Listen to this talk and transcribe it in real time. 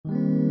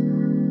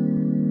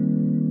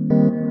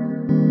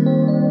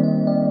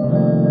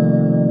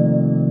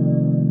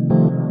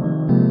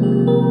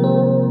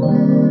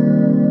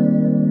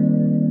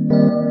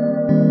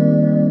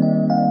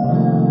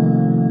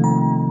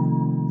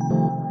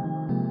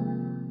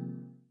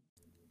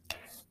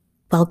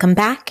Welcome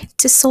back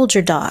to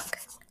Soldier Dog,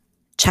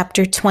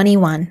 Chapter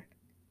 21,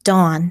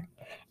 Dawn,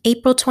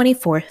 April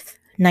 24th,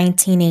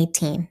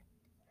 1918.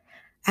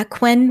 At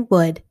Quen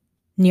Wood,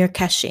 near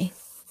Keshi.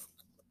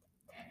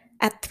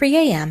 At 3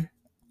 a.m.,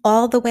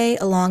 all the way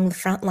along the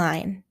front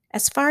line,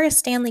 as far as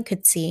Stanley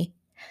could see,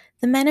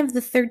 the men of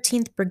the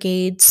 13th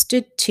Brigade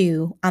stood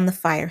to on the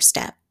fire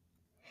step.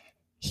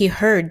 He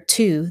heard,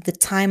 too, the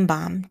time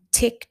bomb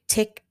tick,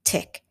 tick,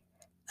 tick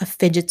of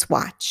Fidget's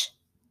watch.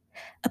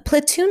 A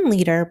platoon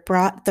leader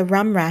brought the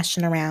rum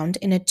ration around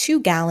in a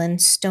 2-gallon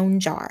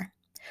stone jar.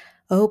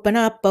 Open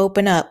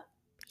up,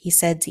 he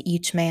said to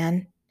each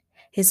man.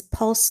 His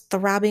pulse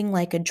throbbing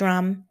like a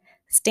drum,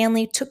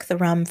 Stanley took the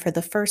rum for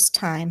the first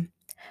time,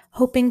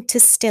 hoping to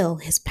still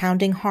his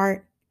pounding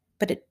heart,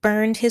 but it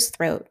burned his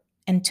throat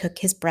and took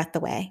his breath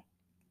away.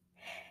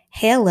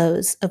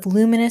 Halos of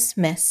luminous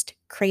mist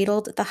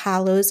cradled the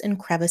hollows and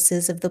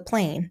crevices of the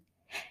plain.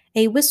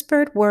 A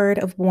whispered word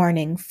of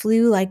warning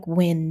flew like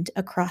wind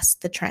across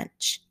the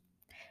trench.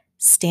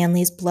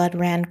 Stanley's blood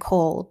ran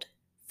cold,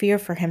 fear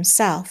for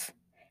himself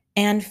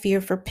and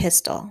fear for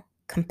Pistol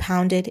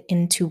compounded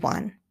into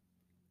one.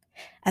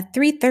 At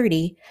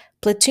 3:30,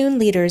 platoon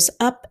leaders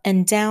up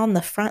and down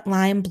the front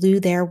line blew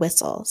their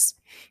whistles.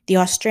 The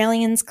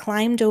Australians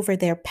climbed over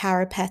their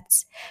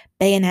parapets,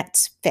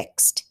 bayonets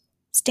fixed.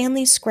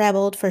 Stanley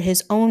scrabbled for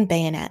his own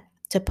bayonet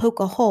to poke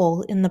a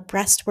hole in the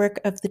breastwork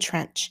of the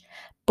trench,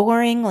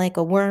 boring like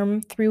a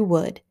worm through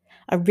wood,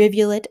 a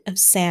rivulet of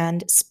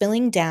sand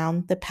spilling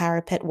down the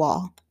parapet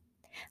wall.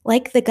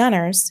 Like the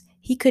gunners,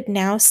 he could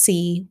now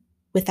see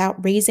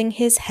without raising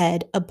his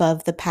head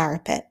above the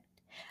parapet.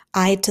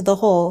 Eyed to the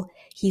hole,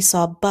 he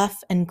saw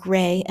buff and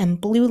gray and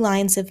blue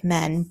lines of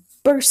men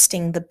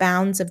bursting the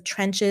bounds of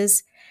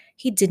trenches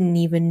he didn't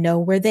even know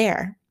were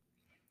there.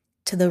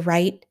 To the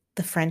right,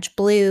 the French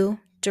blue,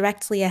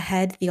 directly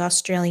ahead the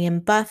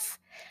Australian buff,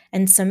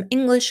 and some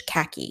English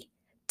khaki.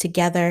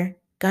 Together,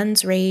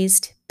 guns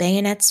raised,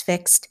 bayonets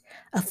fixed,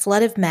 a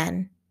flood of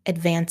men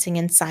advancing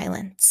in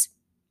silence.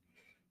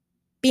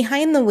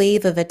 Behind the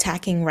wave of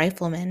attacking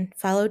riflemen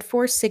followed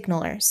 4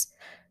 signalers,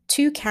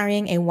 2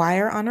 carrying a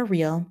wire on a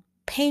reel,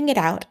 paying it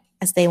out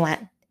as they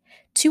went,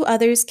 2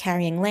 others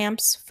carrying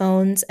lamps,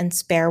 phones, and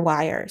spare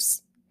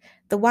wires.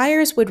 The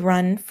wires would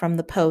run from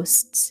the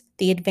posts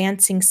the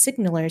advancing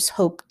signalers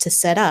hoped to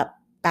set up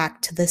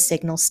back to the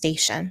signal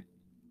station.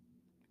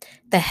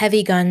 The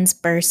heavy guns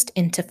burst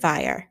into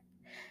fire.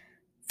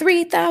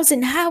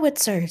 3,000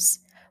 howitzers!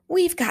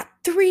 We've got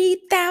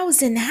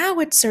 3,000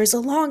 howitzers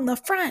along the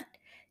front!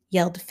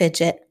 Yelled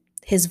Fidget,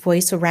 his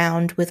voice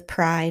round with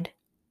pride.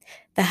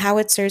 The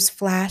howitzers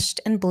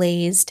flashed and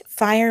blazed,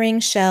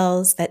 firing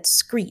shells that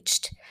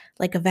screeched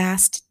like a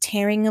vast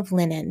tearing of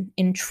linen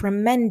in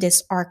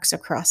tremendous arcs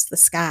across the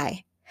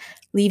sky,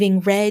 leaving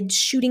red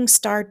shooting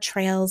star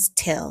trails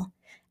till,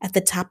 at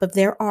the top of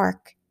their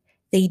arc,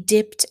 they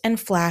dipped and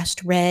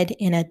flashed red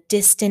in a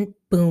distant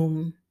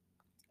boom.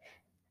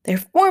 They're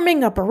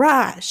forming a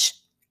barrage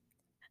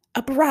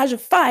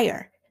of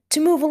fire, to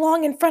move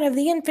along in front of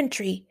the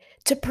infantry,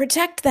 to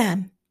protect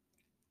them.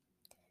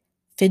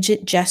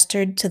 Fidget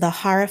gestured to the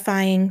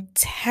horrifying,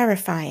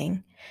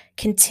 terrifying,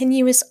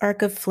 continuous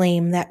arc of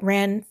flame that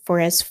ran for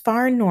as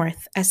far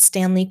north as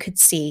Stanley could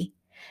see,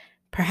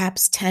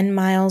 perhaps 10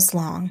 miles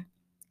long.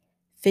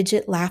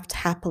 Fidget laughed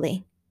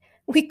happily.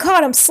 We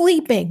caught him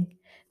sleeping!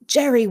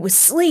 Jerry was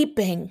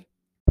sleeping!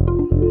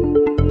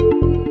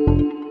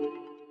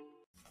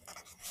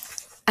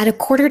 At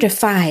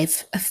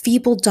 4:45, a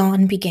feeble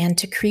dawn began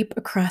to creep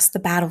across the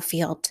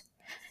battlefield.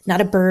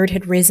 Not a bird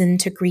had risen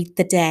to greet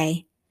the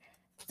day.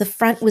 The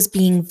front was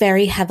being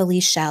very heavily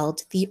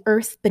shelled, the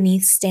earth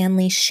beneath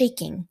Stanley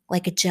shaking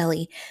like a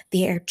jelly,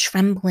 the air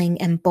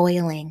trembling and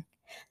boiling.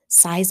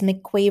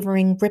 Seismic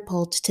quavering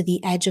rippled to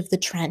the edge of the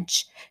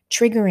trench,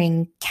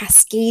 triggering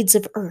cascades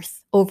of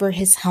earth over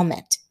his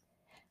helmet.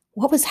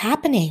 What was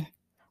happening?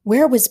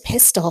 Where was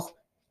Pistol?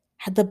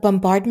 Had the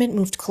bombardment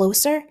moved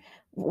closer?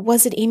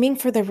 Was it aiming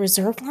for the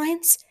reserve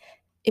lines?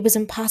 It was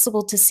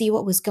impossible to see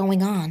what was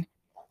going on.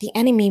 The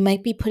enemy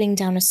might be putting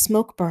down a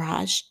smoke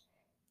barrage.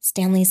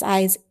 Stanley's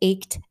eyes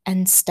ached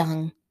and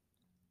stung.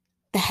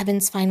 The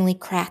heavens finally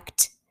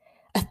cracked.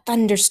 A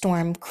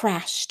thunderstorm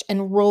crashed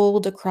and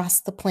rolled across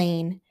the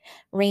plain.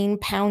 Rain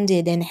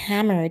pounded and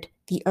hammered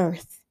the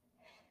earth.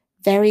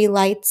 Very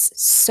lights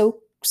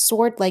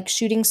soared like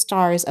shooting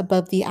stars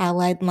above the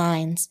Allied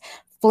lines,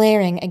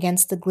 flaring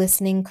against the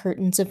glistening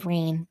curtains of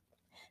rain.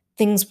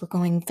 Things were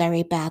going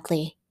very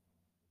badly.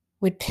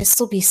 Would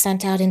Pistol be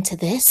sent out into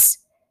this?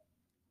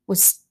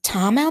 Was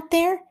Tom out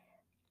there?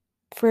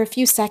 For a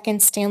few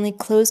seconds, Stanley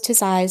closed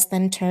his eyes,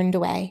 then turned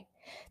away.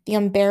 The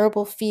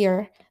unbearable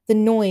fear, the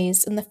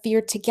noise, and the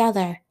fear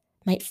together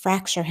might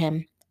fracture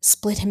him,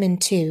 split him in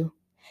two.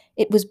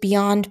 It was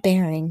beyond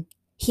bearing.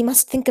 He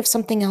must think of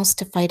something else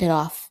to fight it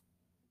off.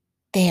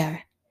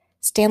 There.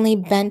 Stanley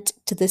bent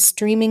to the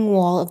streaming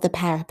wall of the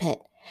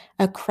parapet,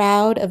 a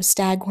crowd of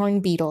staghorn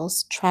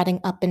beetles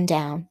trotting up and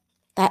down.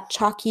 That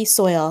chalky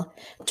soil,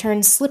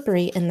 turned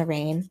slippery in the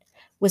rain,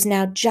 was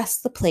now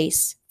just the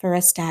place for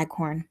a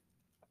staghorn.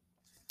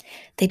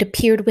 They'd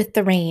appeared with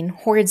the rain,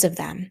 hordes of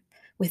them,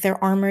 with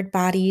their armored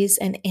bodies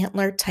and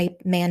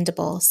antler-type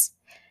mandibles.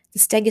 The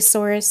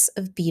stegosaurus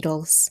of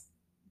beetles.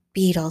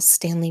 Beetles,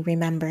 Stanley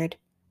remembered,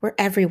 were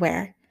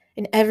everywhere,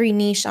 in every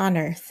niche on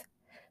Earth,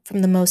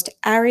 from the most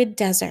arid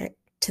desert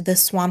to the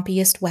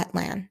swampiest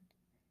wetland.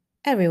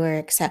 Everywhere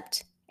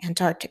except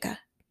Antarctica.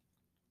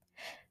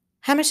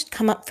 Hamish had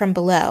come up from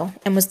below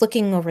and was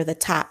looking over the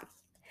top.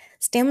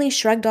 Stanley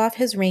shrugged off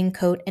his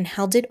raincoat and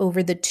held it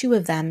over the two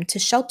of them to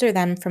shelter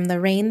them from the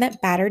rain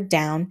that battered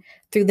down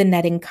through the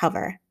netting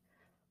cover.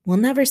 "We'll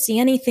never see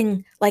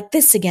anything like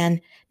this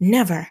again.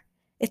 Never.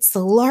 It's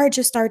the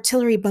largest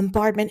artillery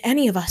bombardment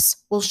any of us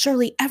will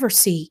surely ever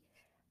see,"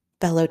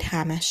 bellowed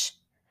Hamish.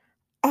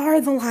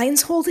 "Are the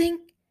lines holding?"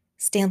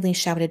 Stanley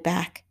shouted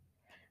back.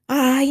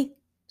 "Aye,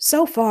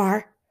 so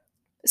far.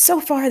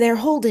 So far they're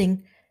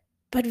holding.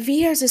 But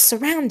Viers is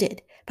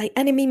surrounded by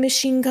enemy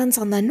machine guns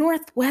on the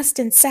north, west,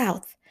 and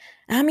south.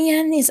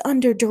 Amiens is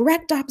under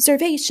direct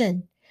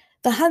observation.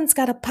 The Huns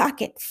got a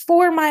pocket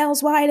 4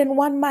 miles wide and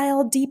 1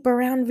 mile deep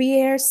around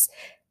Viers."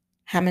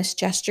 Hamish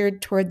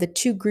gestured toward the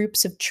two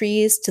groups of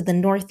trees to the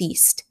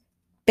northeast,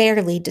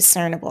 barely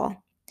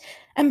discernible.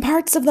 "And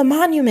parts of the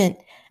monument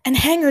and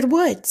Hangard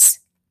Woods."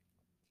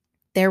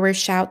 There were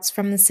shouts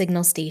from the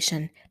signal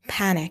station,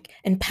 panic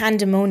and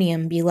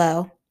pandemonium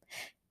below.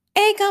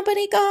 "A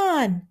Company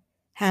gone!"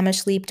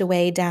 Hamish leaped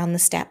away down the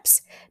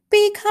steps.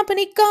 "B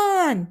Company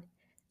gone!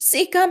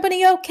 C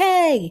Company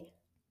okay!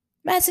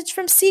 Message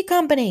from C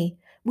Company!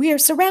 We are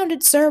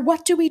surrounded, sir.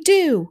 What do we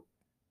do?"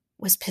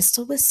 Was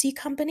Pistol with C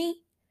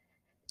Company?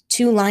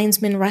 Two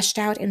linesmen rushed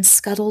out and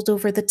scuttled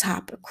over the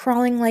top,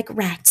 crawling like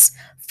rats,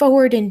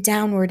 forward and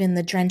downward in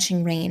the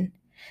drenching rain.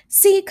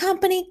 "C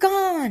Company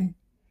gone!"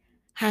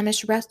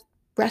 Hamish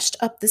rushed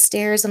up the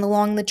stairs and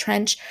along the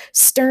trench,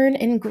 stern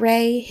and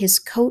gray, his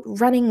coat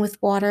running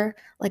with water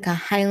like a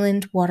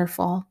Highland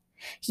waterfall.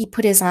 He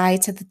put his eye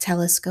to the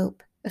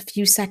telescope. A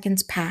few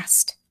seconds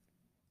passed.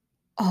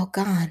 All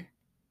gone.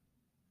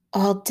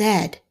 All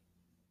dead.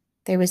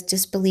 There was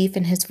disbelief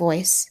in his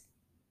voice.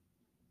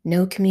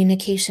 No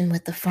communication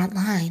with the front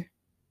line.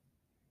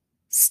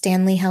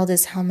 Stanley held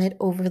his helmet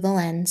over the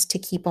lens to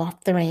keep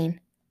off the rain.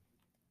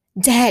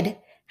 "Dead,"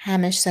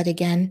 Hamish said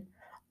again.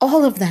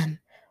 "All of them,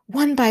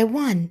 one by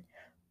one.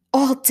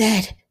 All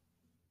dead."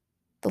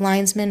 The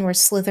linesmen were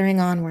slithering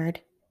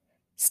onward.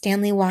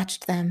 Stanley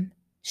watched them,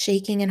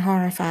 shaking and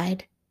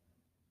horrified.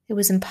 It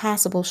was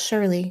impossible,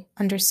 surely,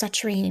 under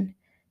such rain,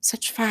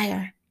 such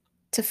fire,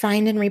 to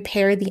find and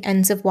repair the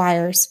ends of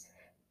wires.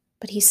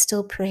 But he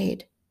still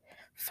prayed.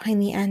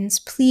 "Find the ends,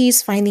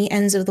 please find the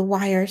ends of the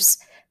wires.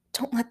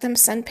 Don't let them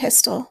send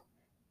Pistol."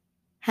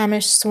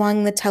 Hamish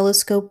swung the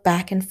telescope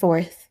back and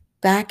forth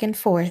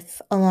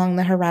along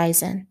the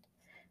horizon.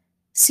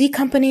 "C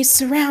Company's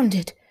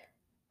surrounded.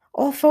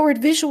 All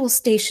forward visual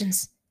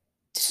stations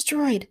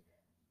destroyed.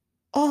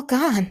 All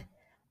gone.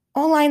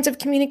 All lines of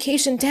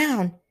communication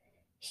down."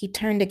 He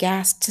turned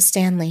aghast to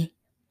Stanley.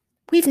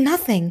 "We've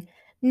nothing.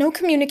 No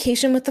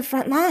communication with the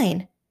front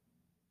line."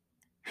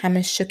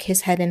 Hamish shook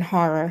his head in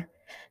horror.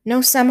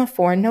 "No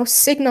semaphore, no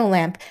signal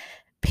lamp,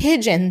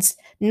 pigeons,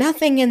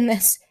 nothing in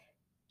this."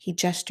 He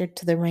gestured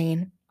to the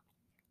rain.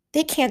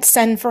 "They can't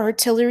send for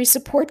artillery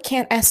support,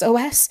 can't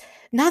SOS.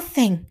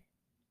 Nothing."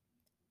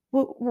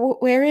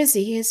 Where is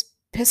he? Is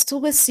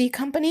Pistol with C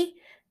Company?"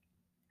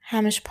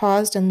 Hamish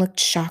paused and looked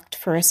shocked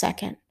for a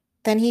second.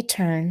 Then he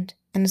turned,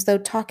 and as though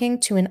talking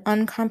to an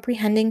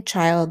uncomprehending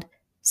child,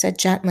 said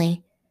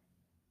gently,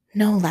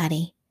 "No,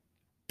 laddie.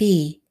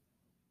 B.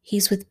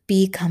 He's with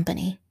B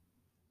Company."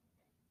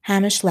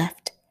 Hamish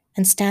left,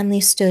 and Stanley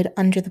stood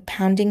under the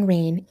pounding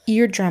rain,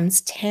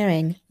 eardrums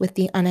tearing with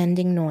the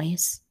unending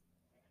noise.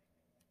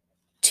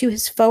 To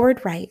his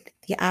forward right,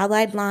 the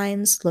Allied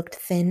lines looked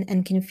thin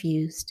and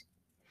confused.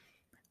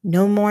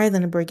 No more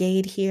than a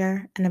brigade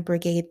here and a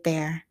brigade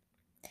there.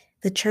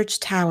 The church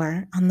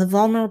tower, on the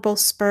vulnerable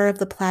spur of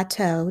the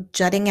plateau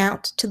jutting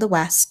out to the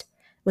west,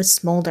 was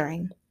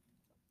smoldering.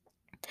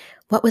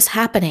 What was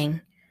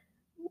happening?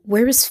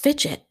 Where was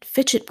Fidget?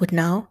 Fidget would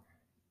know.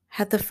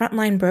 Had the front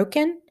line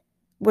broken?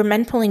 Were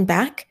men pulling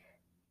back?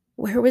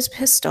 Where was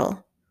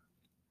Pistol?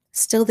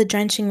 Still the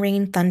drenching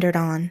rain thundered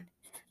on.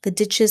 The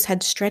ditches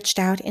had stretched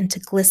out into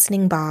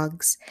glistening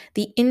bogs,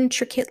 the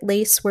intricate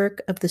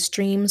lacework of the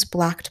streams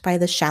blocked by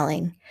the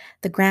shelling.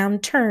 The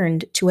ground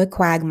turned to a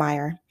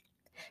quagmire.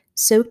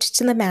 Soaked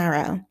to the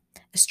marrow,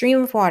 a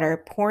stream of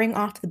water pouring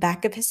off the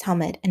back of his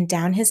helmet and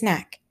down his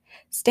neck,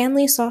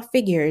 Stanley saw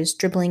figures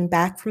dribbling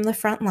back from the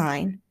front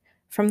line,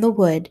 from the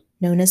wood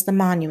known as the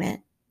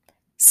monument,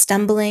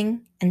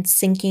 stumbling and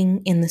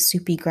sinking in the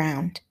soupy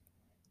ground.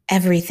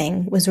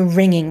 Everything was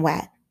wringing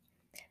wet.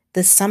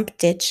 The sump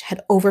ditch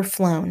had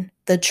overflown.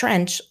 The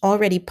trench,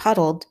 already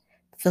puddled,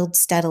 filled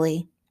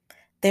steadily.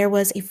 There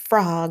was a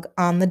frog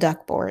on the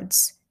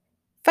duckboards.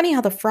 Funny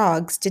how the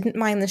frogs didn't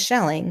mind the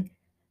shelling,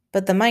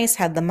 but the mice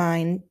had the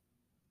mind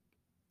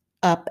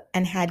up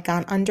and had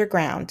gone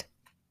underground.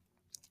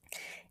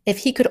 If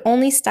he could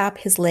only stop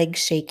his legs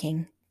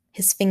shaking,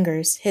 his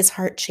fingers, his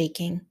heart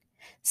shaking,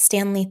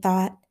 Stanley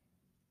thought,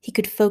 He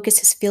could focus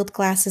his field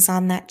glasses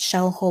on that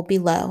shell hole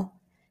below,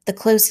 the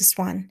closest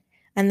one,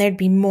 and there'd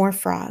be more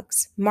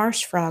frogs,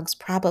 marsh frogs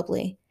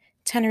probably,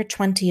 10 or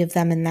 20 of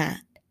them in that.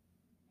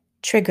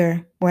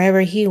 Trigger,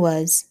 wherever he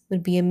was,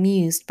 would be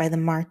amused by the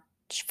marsh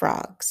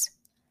frogs.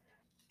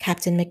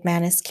 Captain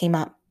McManus came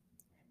up.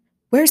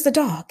 "Where's the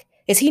dog?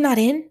 Is he not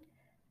in?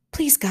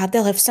 Please God,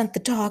 they'll have sent the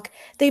dog.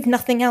 They've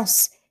nothing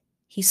else."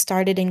 He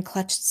started and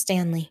clutched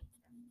Stanley.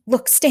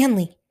 "Look,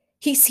 Stanley!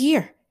 He's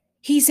here!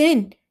 He's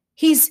in!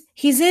 He's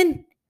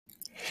in!"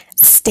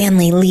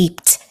 Stanley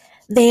leaped.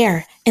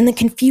 There, in the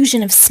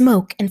confusion of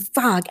smoke and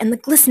fog and the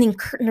glistening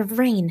curtain of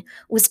rain,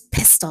 was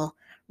Pistol,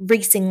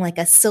 racing like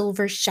a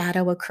silver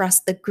shadow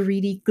across the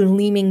greedy,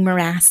 gleaming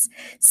morass,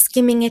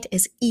 skimming it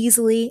as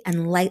easily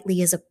and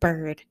lightly as a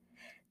bird.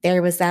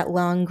 There was that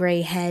long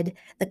gray head,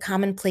 the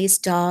commonplace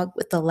dog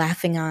with the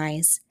laughing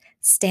eyes.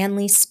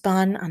 Stanley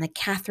spun on a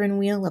Catherine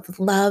wheel of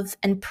love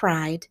and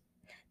pride.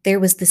 There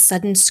was the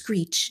sudden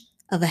screech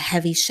of a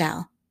heavy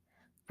shell.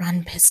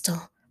 "Run,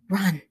 Pistol,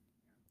 run,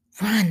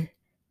 run,"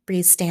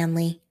 breathed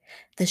Stanley.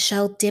 The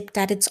shell dipped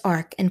at its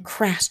arc and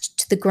crashed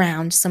to the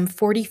ground some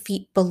 40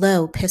 feet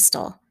below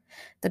Pistol.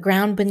 The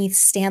ground beneath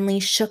Stanley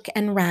shook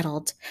and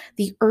rattled,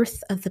 the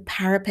earth of the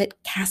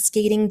parapet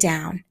cascading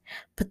down,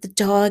 but the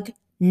dog,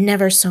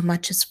 never so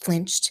much as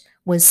flinched,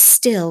 was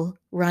still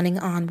running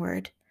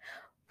onward.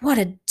 "What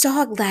a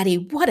dog, laddie,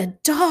 what a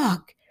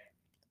dog!"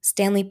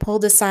 Stanley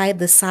pulled aside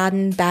the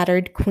sodden,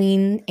 battered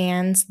Queen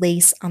Anne's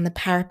lace on the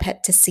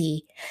parapet to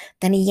see.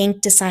 Then he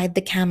yanked aside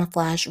the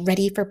camouflage,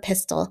 ready for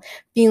Pistol,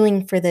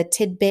 feeling for the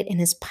tidbit in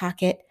his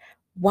pocket,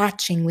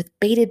 watching with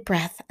bated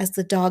breath as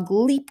the dog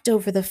leaped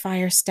over the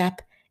fire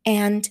step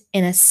and,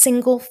 in a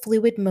single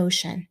fluid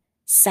motion,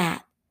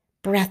 sat,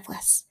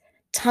 breathless,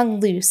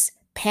 tongue loose,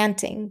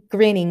 panting,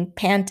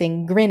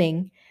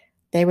 grinning.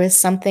 There was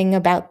something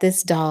about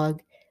this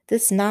dog,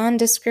 this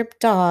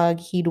nondescript dog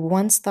he'd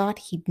once thought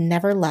he'd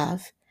never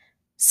love.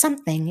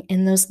 Something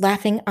in those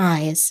laughing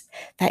eyes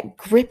that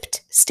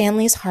gripped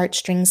Stanley's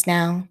heartstrings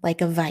now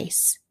like a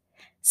vice.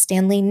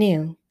 Stanley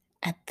knew,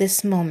 at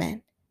this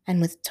moment,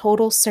 and with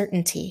total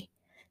certainty,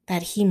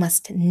 that he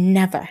must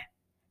never,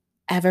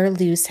 ever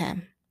lose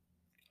him.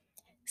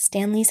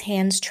 Stanley's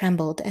hands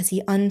trembled as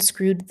he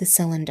unscrewed the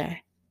cylinder.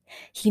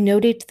 He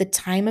noted the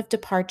time of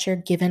departure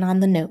given on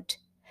the note,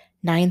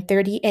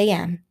 9:30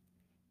 a.m.,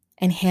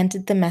 and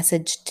handed the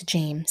message to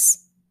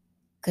James.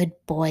 Good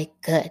boy,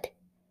 good.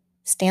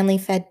 Stanley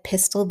fed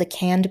Pistol the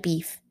canned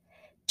beef.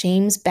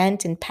 James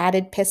bent and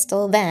patted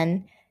Pistol,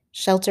 then,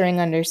 sheltering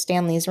under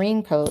Stanley's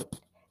raincoat,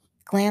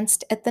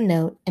 glanced at the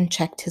note and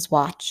checked his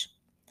watch.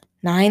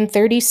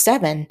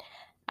 9:37.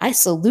 I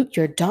salute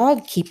your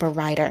dog, Keeper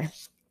Ryder.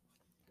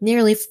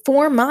 Nearly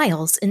 4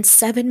 miles in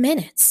 7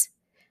 minutes.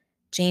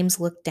 James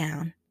looked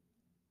down.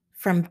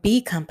 From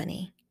B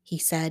Company, he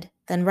said,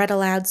 then read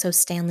aloud so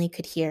Stanley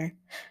could hear.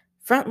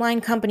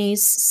 Frontline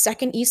companies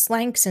 2nd East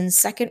Lancs and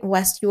 2nd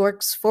West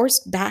Yorks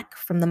forced back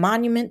from the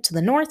monument to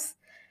the north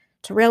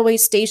to railway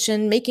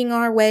station, making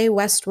our way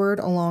westward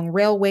along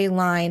railway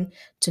line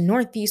to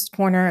northeast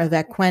corner of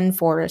Equen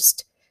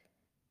Forest.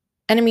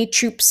 Enemy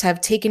troops have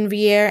taken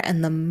Vierre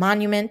and the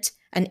monument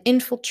and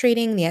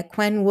infiltrating the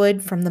Equen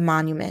Wood from the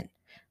monument.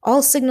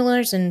 All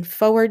signalers and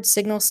forward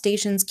signal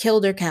stations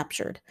killed or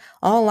captured.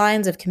 All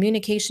lines of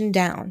communication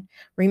down.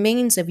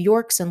 Remains of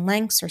Yorks and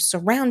Lancs are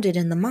surrounded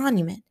in the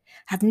monument.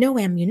 Have no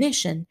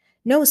ammunition,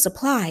 no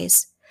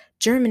supplies.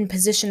 German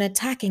position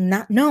attacking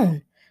not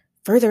known.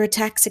 Further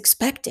attacks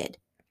expected.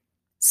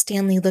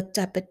 Stanley looked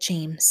up at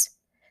James.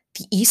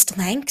 The East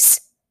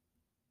Lancs?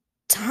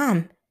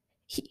 Tom,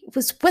 he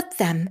was with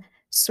them,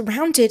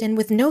 surrounded and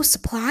with no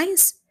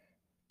supplies?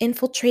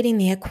 Infiltrating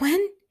the Equen?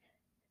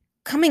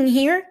 Coming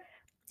here?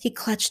 He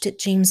clutched at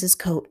James's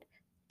coat.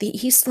 The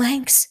East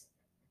Lancs?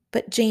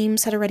 But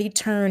James had already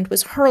turned,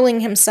 was hurling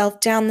himself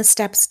down the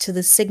steps to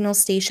the signal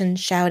station,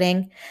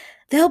 shouting,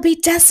 They'll be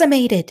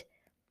decimated!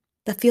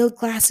 The field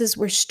glasses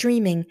were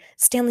streaming.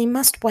 Stanley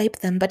must wipe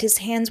them, but his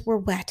hands were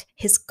wet,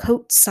 his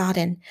coat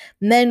sodden.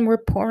 Men were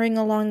pouring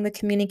along the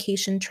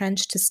communication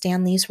trench to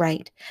Stanley's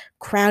right,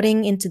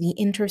 crowding into the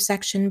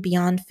intersection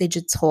beyond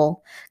Fidget's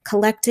Hole,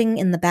 collecting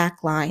in the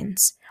back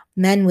lines.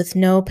 Men with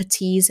no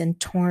puttees and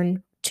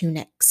torn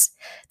tunics.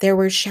 There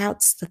were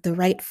shouts that the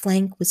right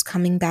flank was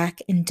coming back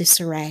in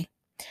disarray.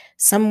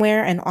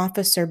 Somewhere an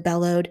officer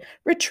bellowed,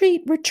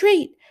 Retreat,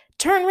 retreat!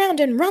 Turn round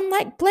and run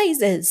like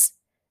blazes!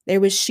 There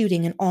was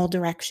shooting in all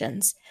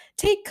directions.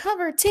 Take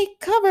cover!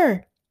 Take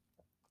cover!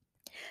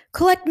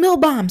 Collect mill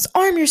bombs!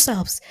 Arm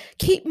yourselves!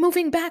 Keep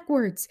moving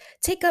backwards!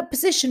 Take up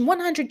position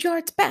 100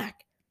 yards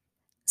back!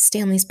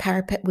 Stanley's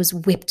parapet was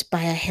whipped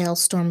by a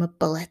hailstorm of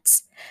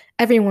bullets.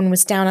 Everyone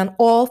was down on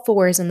all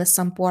fours in the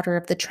sump water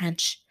of the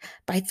trench.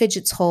 By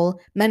Fidget's Hole,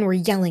 men were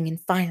yelling and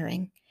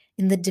firing.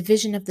 In the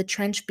division of the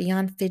trench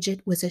beyond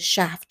Fidget was a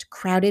shaft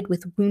crowded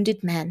with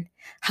wounded men,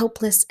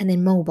 helpless and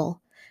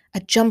immobile, a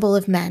jumble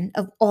of men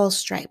of all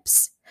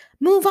stripes.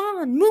 Move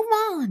on! Move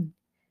on!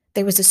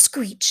 There was a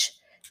screech.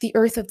 The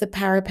earth of the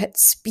parapet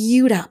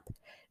spewed up.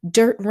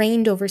 Dirt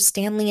rained over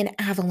Stanley in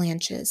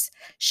avalanches.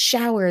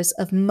 Showers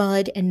of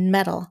mud and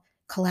metal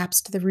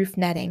collapsed the roof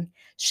netting,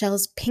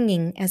 shells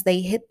pinging as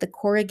they hit the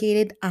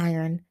corrugated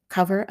iron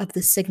cover of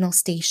the signal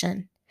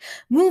station.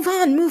 Move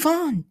on, move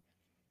on!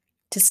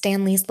 To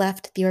Stanley's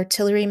left, the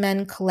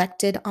artillerymen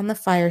collected on the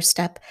fire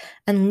step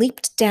and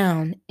leaped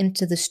down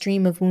into the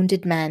stream of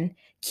wounded men,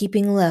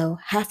 keeping low,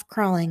 half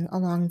crawling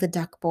along the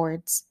duck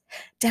boards.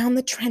 Down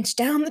the trench,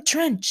 down the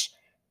trench!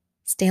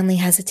 Stanley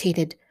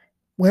hesitated.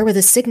 Where were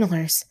the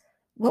signalers?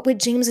 What would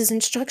James's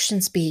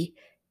instructions be?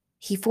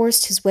 He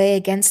forced his way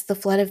against the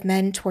flood of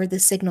men toward the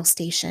signal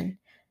station,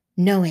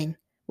 knowing,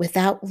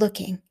 without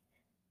looking,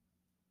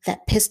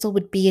 that pistol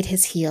would be at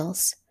his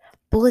heels.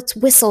 Bullets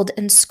whistled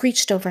and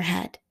screeched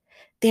overhead.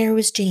 There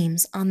was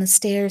James on the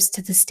stairs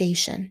to the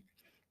station.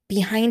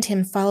 Behind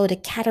him followed a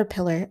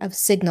caterpillar of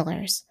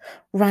signalers,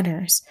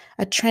 runners,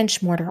 a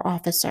trench mortar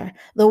officer,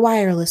 the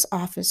wireless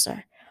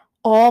officer,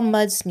 all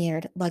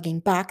mud-smeared, lugging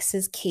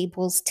boxes,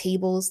 cables,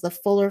 tables, the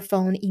Fuller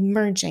phone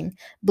emerging,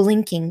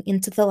 blinking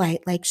into the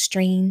light like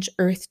strange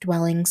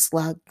earth-dwelling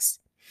slugs.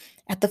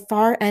 At the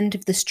far end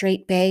of the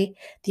Strait Bay,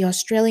 the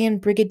Australian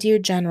Brigadier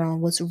General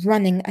was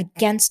running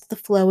against the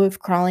flow of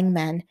crawling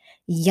men,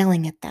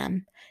 yelling at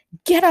them.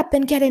 Get up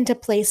and get into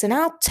place, and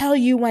I'll tell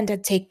you when to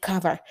take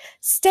cover.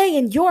 Stay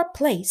in your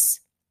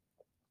place.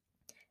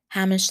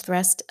 Hamish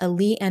thrust a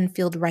Lee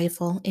Enfield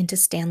rifle into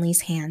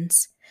Stanley's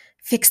hands.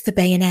 Fix the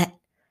bayonet.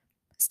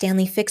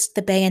 Stanley fixed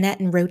the bayonet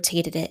and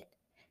rotated it.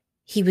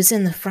 He was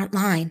in the front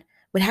line,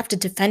 would have to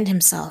defend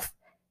himself,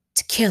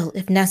 to kill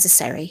if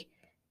necessary.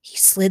 He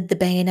slid the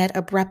bayonet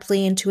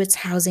abruptly into its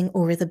housing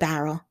over the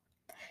barrel.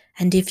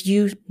 And if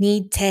you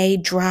need to,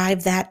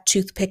 drive that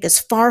toothpick as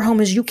far home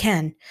as you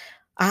can.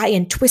 Aye,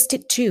 and twist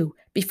it too,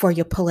 before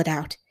you pull it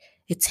out.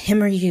 It's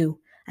him or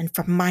you, and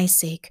for my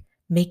sake,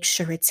 make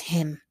sure it's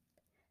him.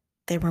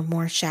 There were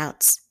more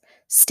shouts.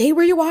 Stay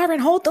where you are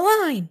and hold the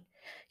line.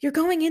 You're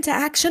going into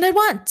action at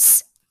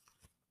once.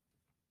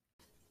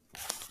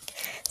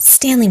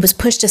 Stanley was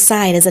pushed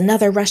aside as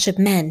another rush of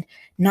men,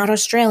 not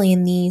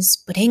Australian these,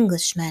 but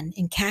Englishmen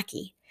in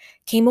khaki,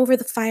 came over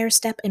the fire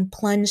step and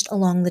plunged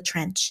along the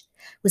trench.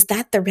 Was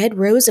that the red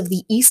rose of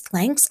the East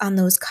Lancs on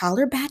those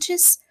collar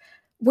badges?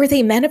 Were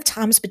they men of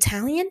Tom's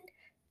battalion?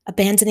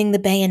 Abandoning the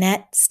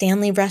bayonet,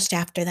 Stanley rushed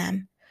after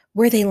them.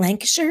 Were they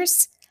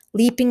Lancashires?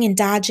 Leaping and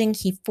dodging,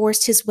 he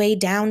forced his way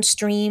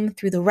downstream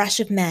through the rush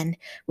of men,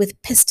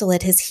 with pistol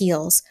at his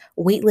heels,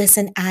 weightless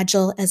and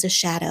agile as a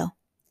shadow.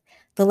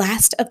 The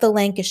last of the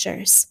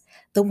Lancashires,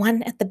 the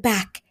one at the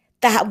back,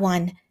 that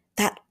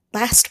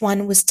last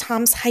one was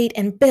Tom's height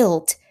and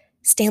build.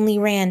 Stanley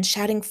ran,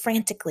 shouting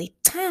frantically,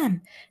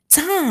 Tom!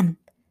 Tom!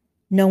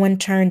 No one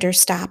turned or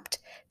stopped.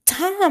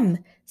 Tom!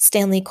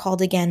 Stanley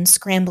called again,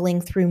 scrambling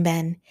through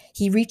men.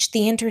 He reached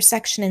the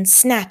intersection and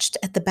snatched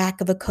at the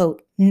back of a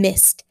coat,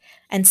 missed,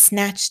 and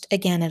snatched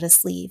again at a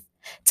sleeve.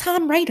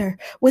 Tom Ryder!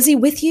 Was he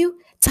with you?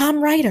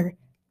 Tom Ryder!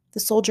 The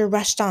soldier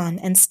rushed on,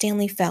 and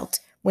Stanley felt,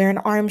 where an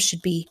arm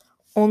should be,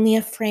 only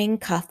a fraying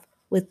cuff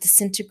was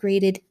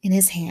disintegrated in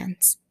his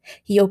hands.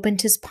 He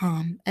opened his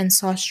palm and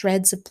saw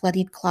shreds of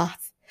bloodied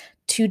cloth.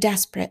 Too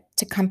desperate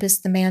to compass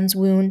the man's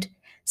wound,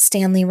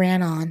 Stanley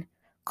ran on,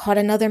 caught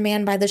another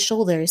man by the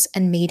shoulders,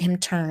 and made him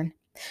turn.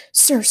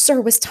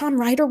 Sir, was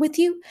Tom Ryder with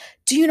you?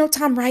 Do you know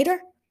Tom Ryder?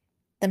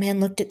 The man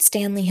looked at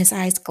Stanley, his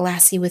eyes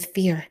glassy with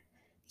fear.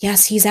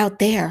 Yes, he's out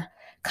there,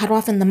 cut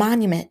off in the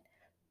monument.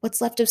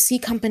 What's left of C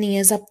Company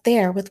is up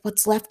there with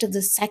what's left of the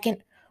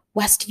 2nd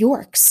West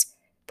Yorks.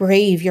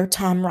 Brave, your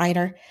Tom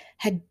Ryder.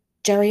 Had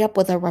Jerry up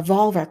with a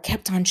revolver,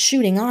 kept on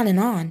shooting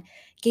on,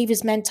 gave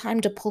his men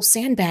time to pull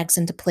sandbags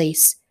into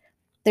place.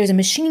 There's a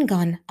machine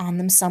gun on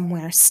them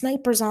somewhere,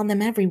 snipers on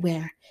them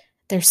everywhere.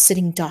 They're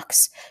sitting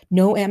ducks.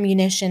 No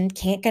ammunition,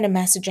 can't get a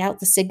message out,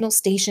 the signal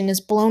station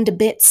is blown to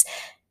bits.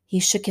 He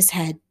shook his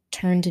head,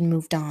 turned and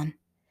moved on.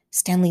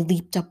 Stanley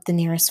leaped up the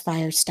nearest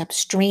fire step,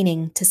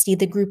 straining to see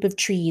the group of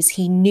trees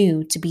he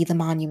knew to be the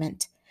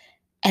monument.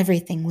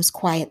 Everything was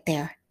quiet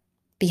there.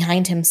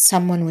 Behind him,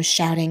 someone was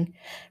shouting,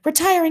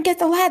 Retire and get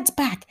the lads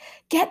back!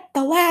 Get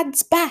the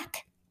lads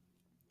back!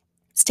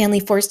 Stanley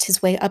forced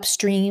his way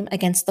upstream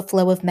against the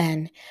flow of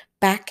men,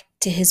 back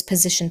to his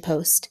position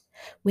post.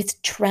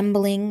 With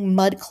trembling,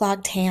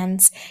 mud-clogged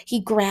hands, he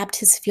grabbed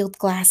his field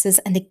glasses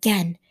and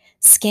again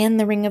scanned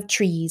the ring of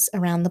trees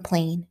around the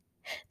plain.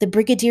 The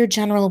Brigadier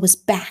General was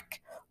back,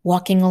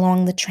 walking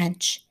along the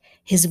trench.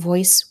 His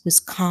voice was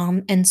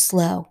calm and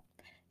slow.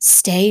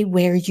 Stay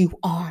where you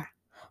are.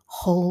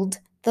 Hold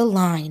the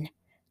line.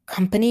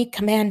 Company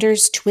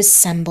commanders to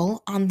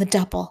assemble on the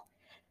double.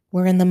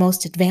 We're in the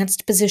most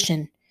advanced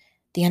position.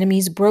 The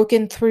enemy's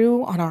broken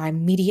through on our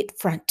immediate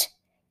front.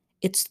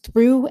 It's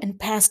through and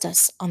past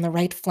us on the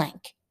right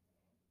flank.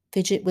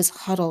 Fidget was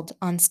huddled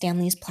on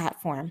Stanley's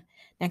platform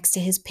next to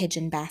his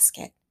pigeon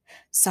basket.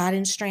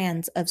 Sodden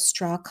strands of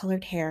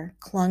straw-colored hair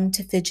clung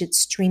to Fidget's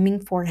streaming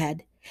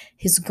forehead,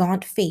 his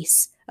gaunt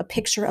face a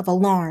picture of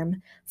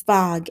alarm,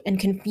 fog, and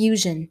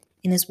confusion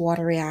in his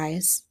watery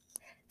eyes.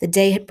 The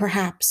day had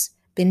perhaps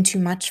been too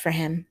much for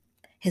him.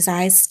 His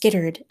eyes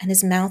skittered and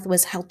his mouth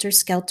was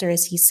helter-skelter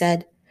as he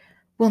said,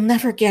 "We'll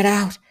never get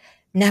out,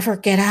 never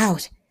get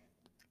out."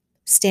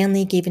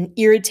 Stanley gave an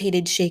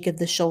irritated shake of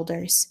the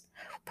shoulders.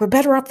 "We're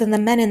better off than the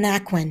men in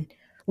Aquin.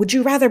 Would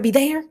you rather be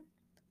there?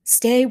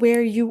 Stay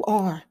where you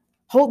are.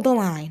 Hold the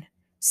line.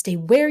 Stay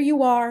where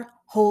you are.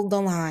 Hold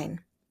the line."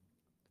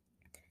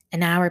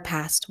 An hour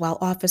passed while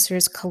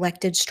officers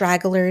collected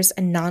stragglers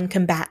and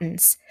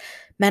non-combatants.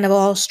 Men of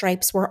all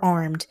stripes were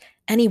armed,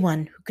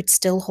 anyone who could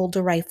still hold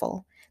a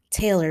rifle.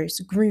 Tailors,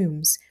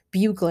 grooms,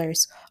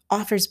 buglers,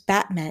 offers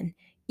batmen,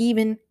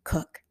 even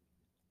cook.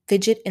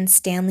 Fidget and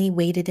Stanley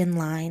waited in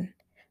line,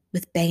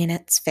 with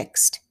bayonets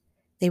fixed.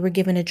 They were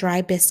given a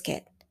dry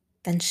biscuit,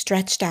 then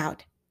stretched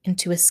out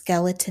into a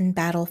skeleton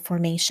battle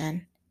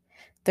formation.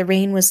 The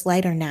rain was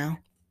lighter now.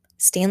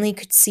 Stanley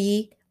could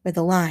see where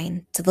the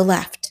line, to the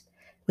left,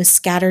 was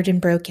scattered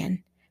and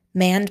broken,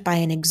 manned by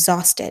an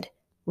exhausted,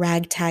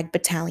 ragtag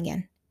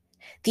battalion.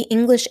 The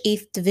English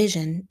 8th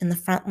Division in the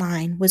front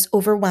line was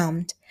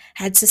overwhelmed,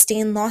 had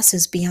sustained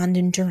losses beyond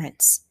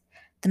endurance.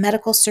 The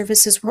medical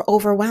services were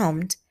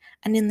overwhelmed,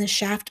 and in the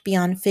shaft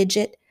beyond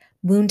Fidget,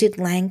 wounded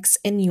Lanks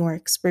and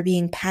Yorks were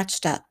being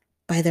patched up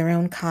by their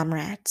own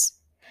comrades.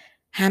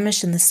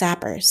 Hamish and the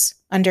sappers,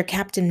 under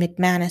Captain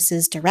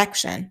McManus's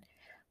direction,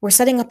 were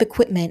setting up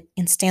equipment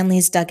in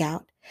Stanley's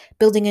dugout,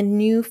 building a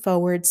new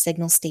forward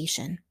signal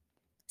station.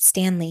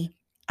 Stanley,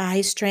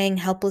 eyes straying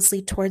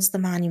helplessly towards the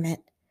monument,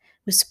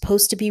 was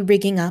supposed to be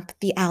rigging up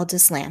the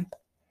Aldous lamp.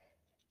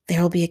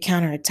 "There will be a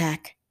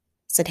counterattack,"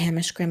 said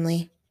Hamish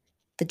grimly.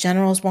 "The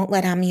generals won't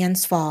let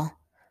Amiens fall.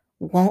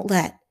 Won't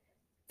let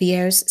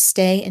Vierge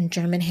stay in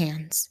German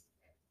hands.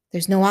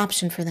 There's no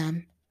option for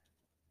them.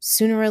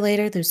 Sooner or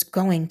later, there's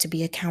going to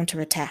be a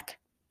counterattack."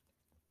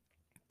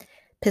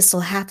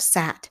 Pistol half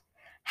sat,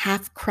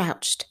 half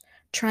crouched,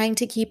 trying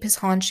to keep his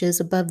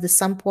haunches above the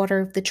sump water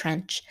of the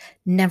trench,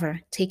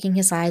 never taking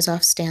his eyes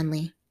off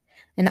Stanley.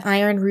 An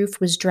iron roof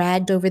was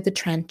dragged over the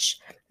trench.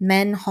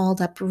 Men hauled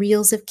up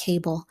reels of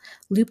cable,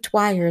 looped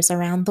wires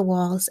around the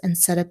walls, and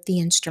set up the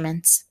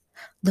instruments.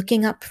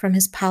 Looking up from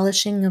his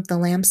polishing of the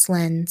lamp's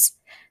lens,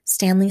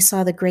 Stanley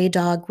saw the gray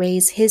dog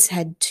raise his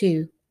head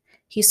too.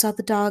 He saw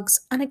the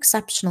dog's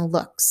unexceptional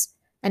looks,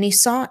 and he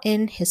saw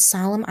in his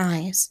solemn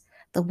eyes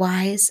the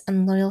wise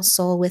and loyal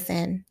soul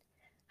within.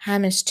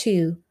 Hamish,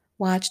 too,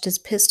 watched as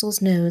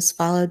Pistol's nose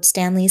followed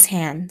Stanley's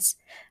hands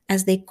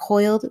as they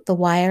coiled the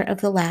wire of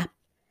the lap,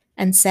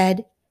 and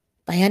said,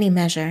 "By any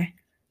measure,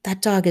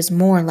 that dog is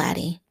more,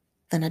 laddie,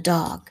 than a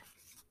dog."